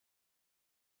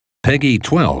Peggy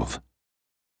 12.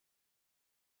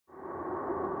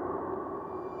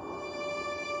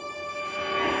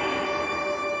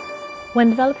 When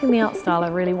developing the art style, I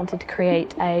really wanted to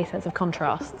create a sense of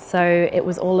contrast. So it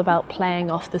was all about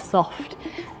playing off the soft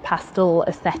pastel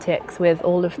aesthetics with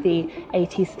all of the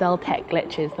 80s style tech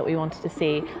glitches that we wanted to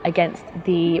see against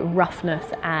the roughness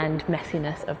and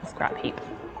messiness of the scrap heap.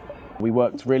 We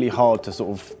worked really hard to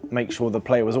sort of make sure the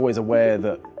player was always aware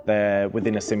that they're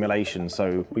within a simulation,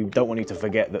 so we don't want you to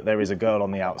forget that there is a girl on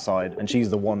the outside and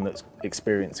she's the one that's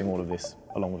experiencing all of this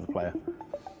along with the player.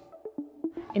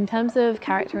 In terms of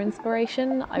character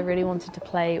inspiration, I really wanted to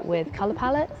play with colour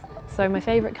palettes. So my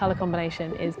favourite colour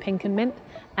combination is pink and mint,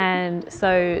 and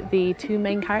so the two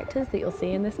main characters that you'll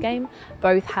see in this game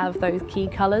both have those key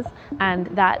colours, and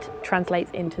that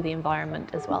translates into the environment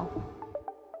as well.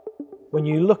 When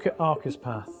you look at Arca's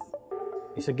Path,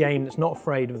 it's a game that's not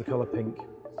afraid of the colour pink.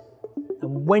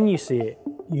 And when you see it,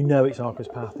 you know it's Arca's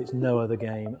Path, it's no other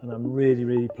game, and I'm really,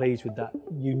 really pleased with that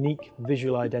unique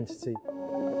visual identity.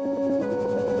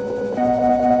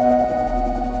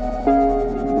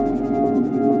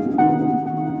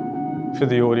 For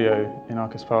the audio in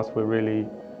Arca's Path, we're really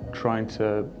trying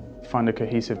to find a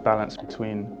cohesive balance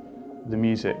between the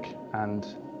music and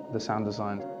the sound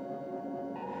design.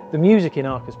 The music in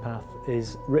Arca's Path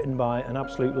is written by an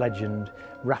absolute legend,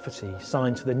 Raffertie,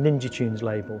 signed to the Ninja Tunes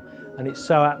label, and it's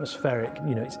so atmospheric,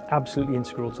 you know, it's absolutely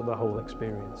integral to the whole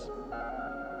experience.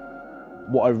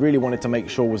 What I really wanted to make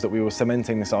sure was that we were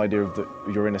cementing this idea of that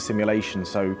you're in a simulation.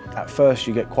 So at first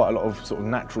you get quite a lot of sort of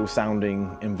natural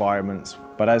sounding environments,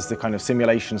 but as the kind of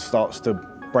simulation starts to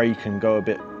break and go a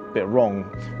bit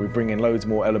wrong, we bring in loads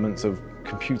more elements of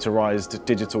computerized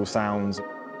digital sounds.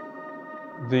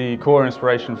 The core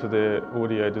inspiration for the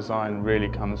audio design really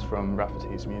comes from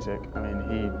Raffertie's music. I mean,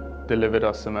 he delivered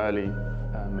us some early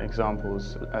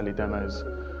examples, early demos,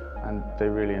 and they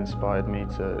really inspired me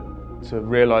to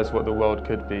realise what the world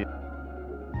could be.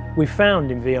 We found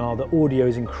in VR that audio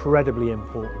is incredibly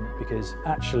important because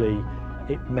actually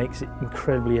it makes it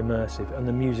incredibly immersive, and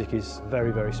the music is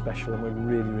very, very special, and we're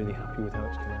really, really happy with how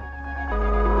it's come out.